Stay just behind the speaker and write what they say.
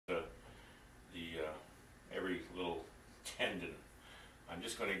I'm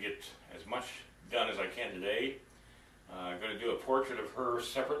just going to get as much done as I can today. I'm going to do a portrait of her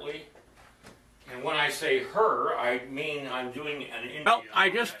separately. And when I say her, I mean I'm doing an Indian. Well, I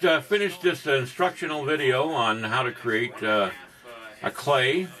just finished this instructional video on how to create a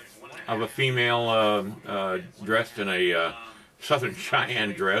clay of a female dressed in a Southern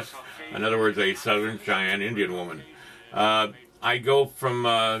Cheyenne dress. In other words, a Southern Cheyenne Indian woman. I go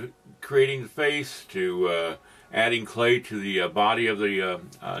from creating the face to adding clay to the body of the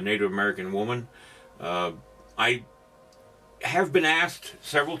Native American woman. I have been asked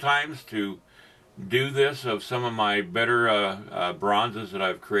several times to do this of some of my better bronzes that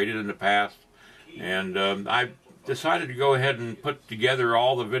I've created in the past, and I've decided to go ahead and put together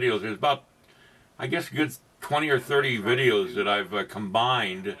all the videos. There's about, I guess, a good 20 or 30 videos that I've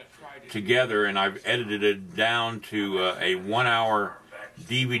combined together, and I've edited it down to a 1-hour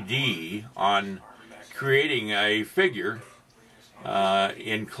DVD on creating a figure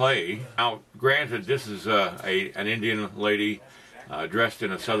in clay. Now, granted, this is an Indian lady dressed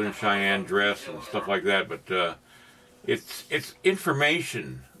in a Southern Cheyenne dress and stuff like that, but it's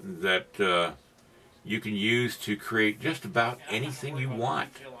information that you can use to create just about anything you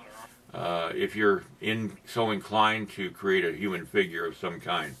want. If you're so inclined to create a human figure of some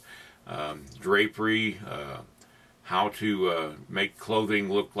kind. Drapery, how to make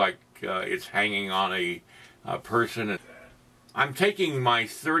clothing look like it's hanging on a person. I'm taking my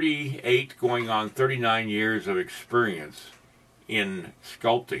 38 going on 39 years of experience in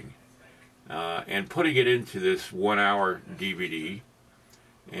sculpting and putting it into this 1-hour DVD,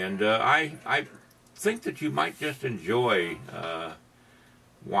 and I think that you might just enjoy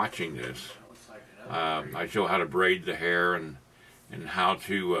watching this. I show how to braid the hair and how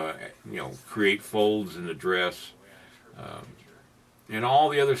to create folds in the dress, and all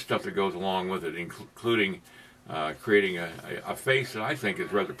the other stuff that goes along with it, including creating a face that I think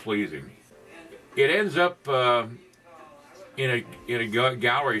is rather pleasing. It ends up in a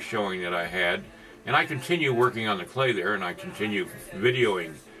gallery showing that I had, and I continue working on the clay there, and I continue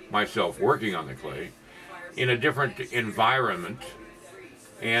videoing myself working on the clay in a different environment,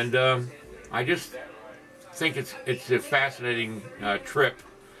 and I just think it's a fascinating trip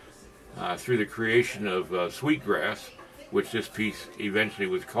through the creation of Sweetgrass, which this piece eventually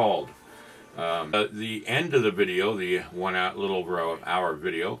was called. The end of the video, the little over hour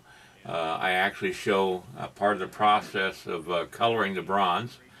video, I actually show part of the process of coloring the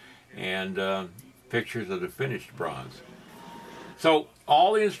bronze and pictures of the finished bronze. So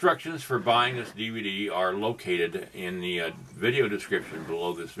all the instructions for buying this DVD are located in the video description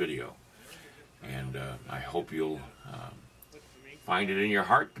below this video. And I hope you'll find it in your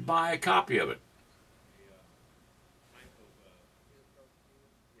heart to buy a copy of it.